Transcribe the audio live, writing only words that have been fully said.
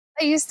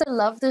I used to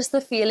love just the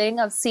feeling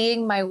of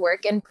seeing my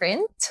work in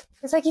print.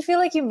 It's like you feel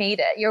like you made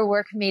it, your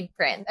work made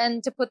print.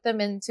 And to put them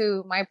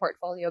into my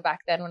portfolio back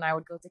then when I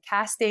would go to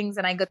castings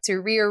and I got to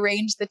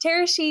rearrange the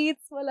tear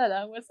sheets, wala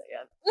lang,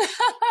 masaya.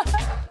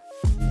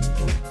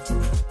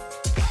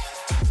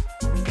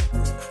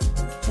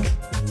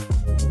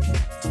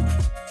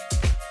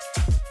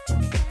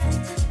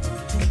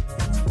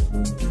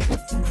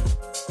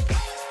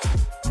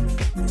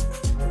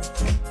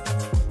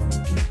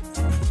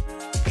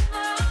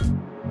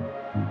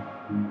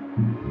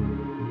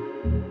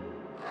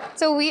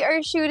 So we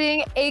are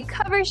shooting a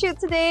cover shoot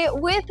today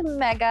with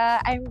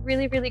Mega. I'm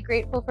really, really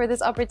grateful for this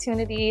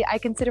opportunity. I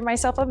consider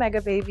myself a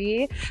Mega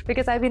baby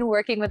because I've been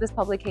working with this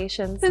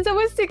publication since I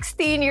was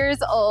 16 years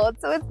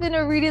old. So it's been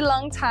a really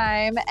long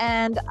time.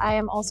 And I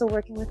am also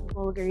working with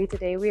Bulgari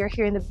today. We are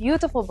here in the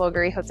beautiful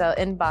Bulgari Hotel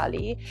in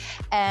Bali.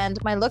 And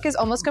my look is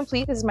almost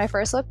complete. This is my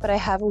first look, but I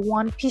have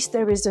one piece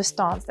de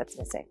resistance that's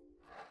missing.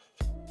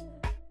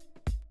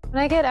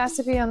 When I get asked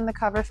to be on the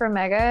cover for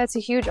Mega, it's a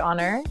huge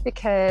honor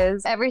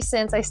because ever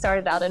since I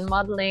started out in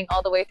modeling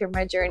all the way through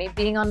my journey,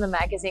 being on the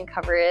magazine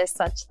cover is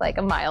such like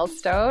a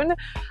milestone.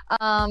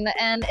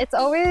 And it's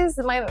always,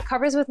 my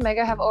covers with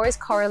Mega have always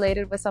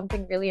correlated with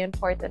something really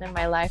important in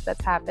my life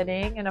that's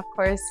happening. And of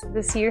course,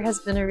 this year has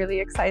been a really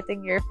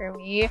exciting year for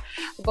me,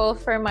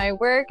 both for my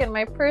work and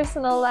my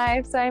personal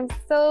life. So I'm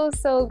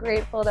so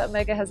grateful that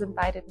Mega has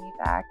invited me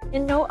back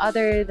in no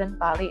other than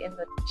Bali,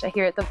 Indonesia,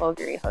 here at the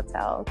Bulgari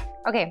Hotel.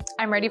 Okay,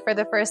 I'm ready for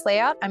the first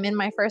layout. I'm in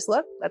my first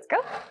look. Let's go.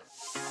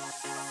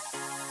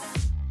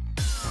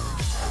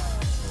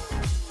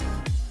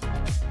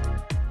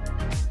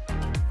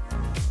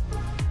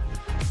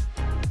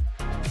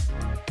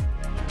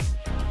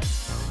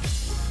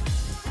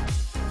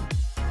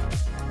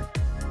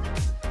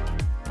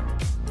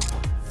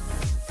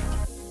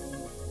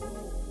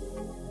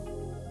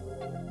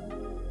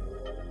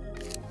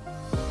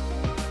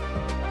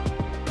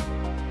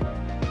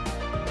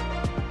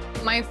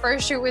 My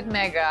first shoot with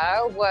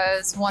Mega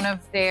was one of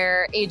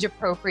their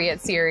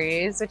age-appropriate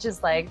series, which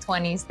is like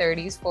 20s,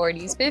 30s,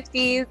 40s,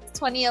 50s.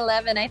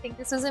 2011, I think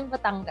this was in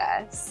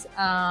Batangas.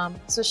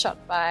 This was shot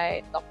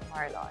by Doc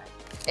Marlon.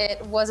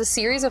 It was a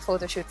series of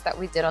photo shoots that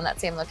we did on that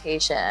same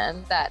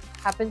location that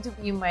happened to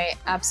be my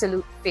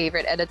absolute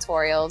favorite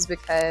editorials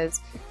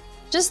because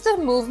just the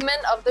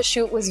movement of the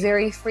shoot was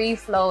very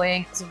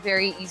free-flowing. It was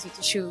very easy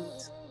to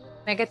shoot.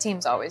 Mega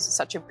team's always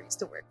such a breeze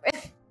to work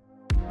with.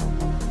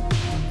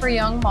 For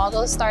young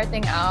models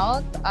starting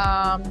out,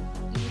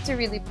 you need to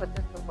really put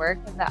in the work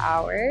and the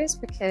hours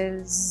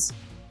because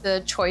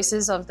the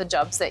choices of the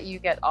jobs that you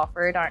get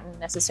offered aren't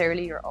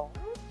necessarily your own.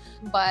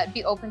 But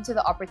be open to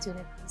the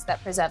opportunities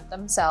that present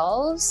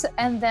themselves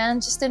and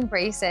then just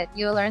embrace it.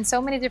 You'll learn so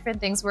many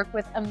different things, work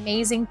with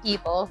amazing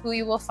people who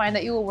you will find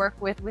that you will work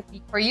with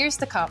for years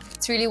to come.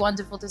 It's really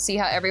wonderful to see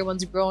how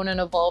everyone's grown and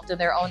evolved in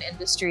their own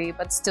industry,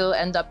 but still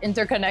end up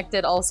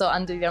interconnected also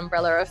under the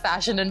umbrella of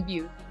fashion and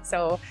beauty.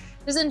 So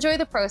just enjoy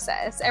the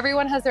process.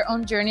 Everyone has their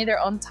own journey, their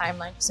own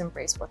timeline. Just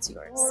embrace what's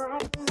yours.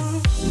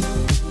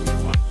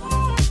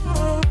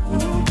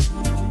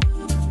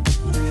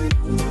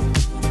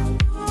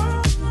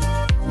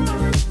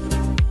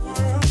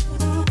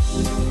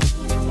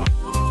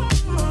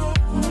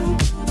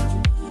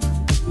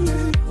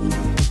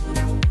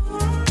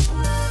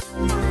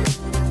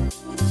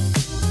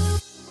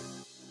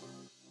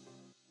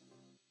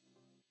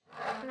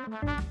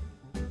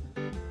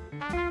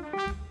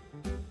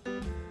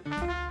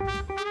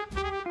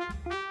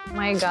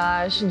 My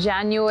gosh,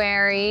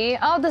 January.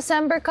 Oh,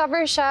 December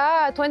cover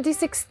siya,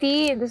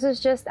 2016. This is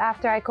just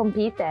after I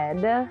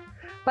competed.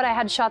 But I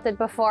had shot it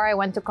before I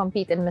went to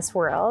compete in Miss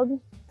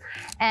World.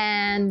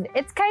 And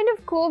it's kind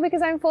of cool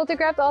because I'm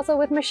photographed also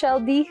with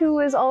Michelle D, who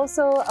is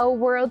also a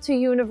World to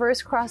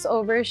Universe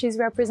crossover. She's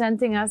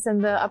representing us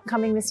in the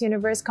upcoming Miss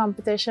Universe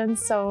competition.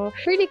 So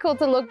really cool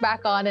to look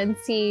back on and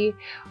see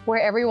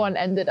where everyone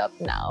ended up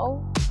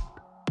now.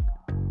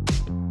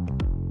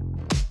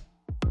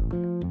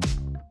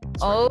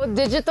 Oh,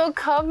 digital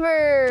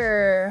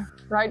cover!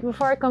 Right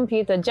before I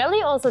competed.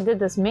 Jelly also did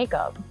this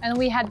makeup. And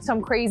we had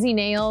some crazy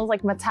nails,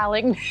 like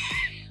metallic nails.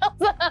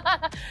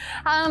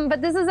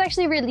 But this is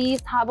actually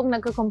released habang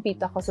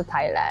nagko-compete ako sa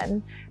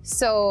Thailand.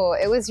 So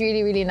it was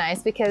really, really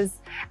nice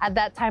because at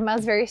that time I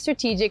was very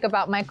strategic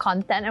about my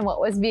content and what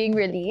was being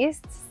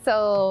released.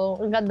 So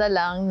ganda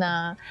lang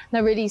na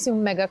na-release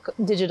yung Mega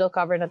digital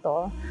cover na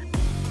to.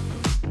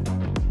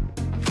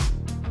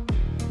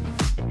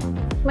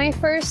 My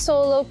first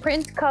solo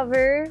print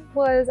cover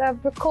was,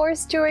 of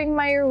course, during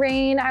my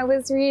reign. I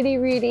was really,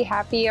 really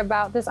happy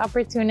about this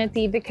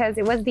opportunity because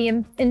it was the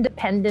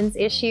Independence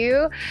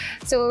issue.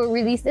 So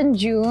released in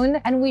June,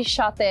 and we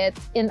shot it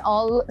in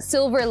all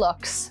silver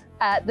looks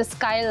at the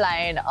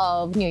skyline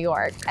of New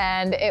York.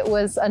 And it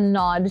was a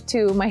nod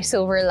to my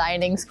silver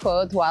linings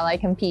quote while I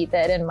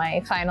competed in my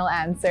final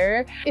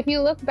answer. If you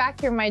look back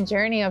through my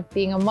journey of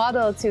being a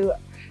model to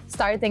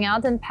starting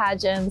out in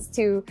pageants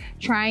to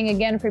trying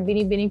again for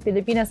Binibining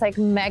Pilipinas, like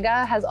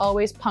Mega has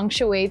always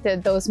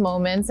punctuated those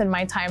moments in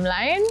my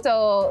timeline.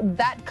 So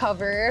that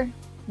cover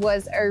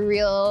was a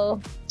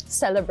real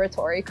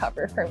celebratory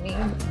cover for me.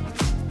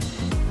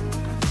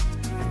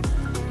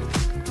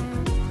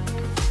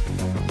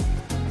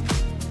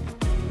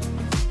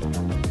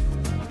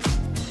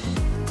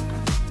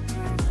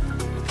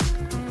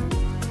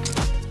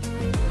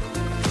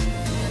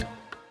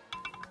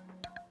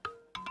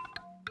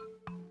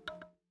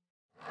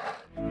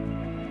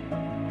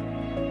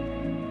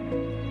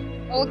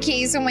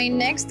 Okay, so my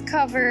next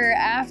cover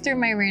after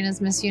my reign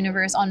as Miss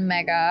Universe on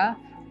Mega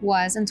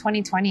was in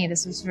 2020.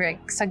 This was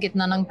like sa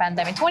gitna ng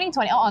pandemic.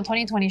 2020,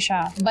 2020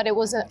 siya. But it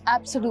was an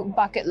absolute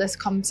bucket list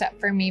concept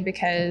for me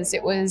because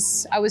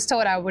I was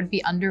told I would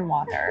be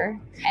underwater.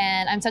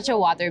 And I'm such a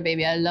water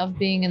baby. I love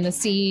being in the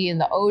sea, in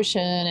the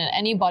ocean, and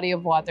any body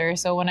of water.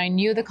 So when I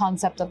knew the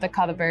concept of the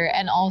cover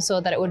and also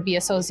that it would be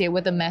associated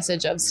with the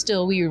message of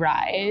still we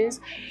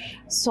rise,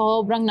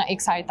 sobrang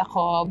na-excite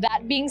ako.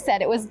 That being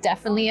said, it was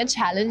definitely a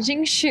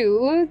challenging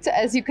shoot.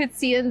 As you could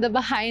see in the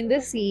behind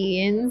the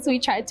scenes, we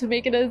tried to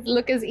make it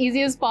look as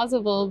easy as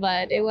possible,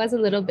 but it was a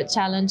little bit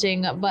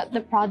challenging. But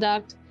the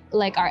product,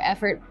 like our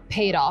effort,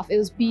 paid off. It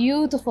was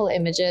beautiful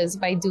images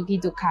by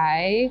Duki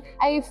Dukai.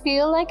 I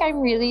feel like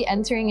I'm really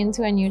entering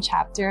into a new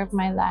chapter of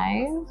my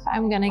life.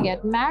 I'm gonna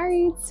get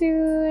married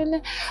soon.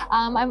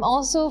 I'm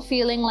also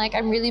feeling like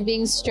I'm really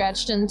being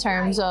stretched in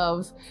terms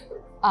of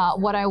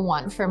what I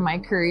want for my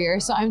career.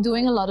 So I'm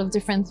doing a lot of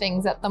different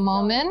things at the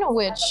moment,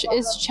 which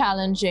is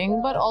challenging,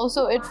 but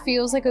also it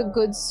feels like a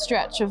good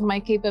stretch of my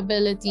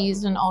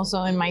capabilities and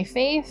also in my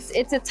faith.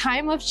 It's a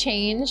time of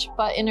change,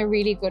 but in a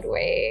really good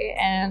way.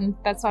 And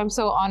that's why I'm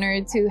so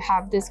honored to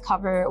have this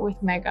cover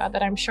with Mega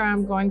that I'm sure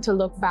I'm going to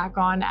look back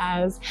on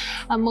as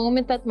a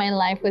moment that my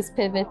life was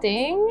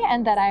pivoting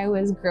and that I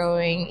was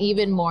growing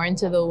even more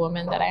into the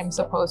woman that I'm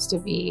supposed to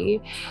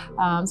be.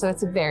 So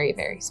it's very,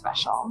 very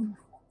special.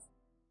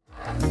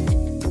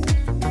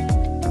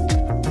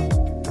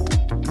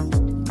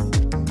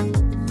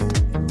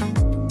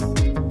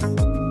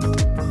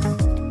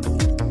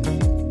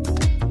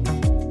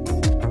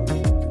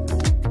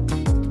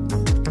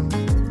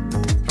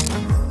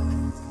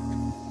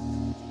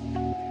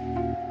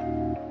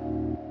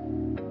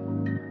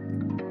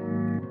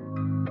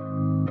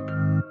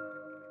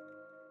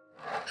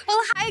 Well,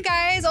 hi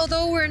guys!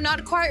 Although we're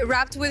not quite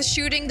wrapped with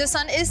shooting, the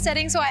sun is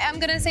setting, so I am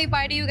gonna say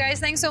bye to you guys.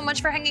 Thanks so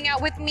much for hanging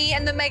out with me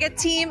and the Mega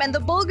team and the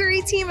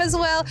Bulgari team as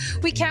well.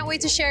 We can't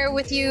wait to share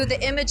with you the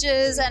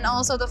images and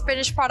also the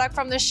finished product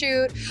from the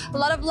shoot. A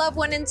lot of love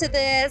went into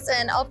this,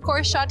 and of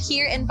course shot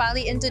here in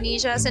Bali,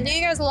 Indonesia. Sending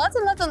you guys lots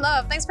and lots of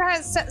love. Thanks for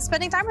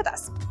spending time with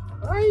us.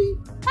 Bye!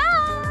 Bye!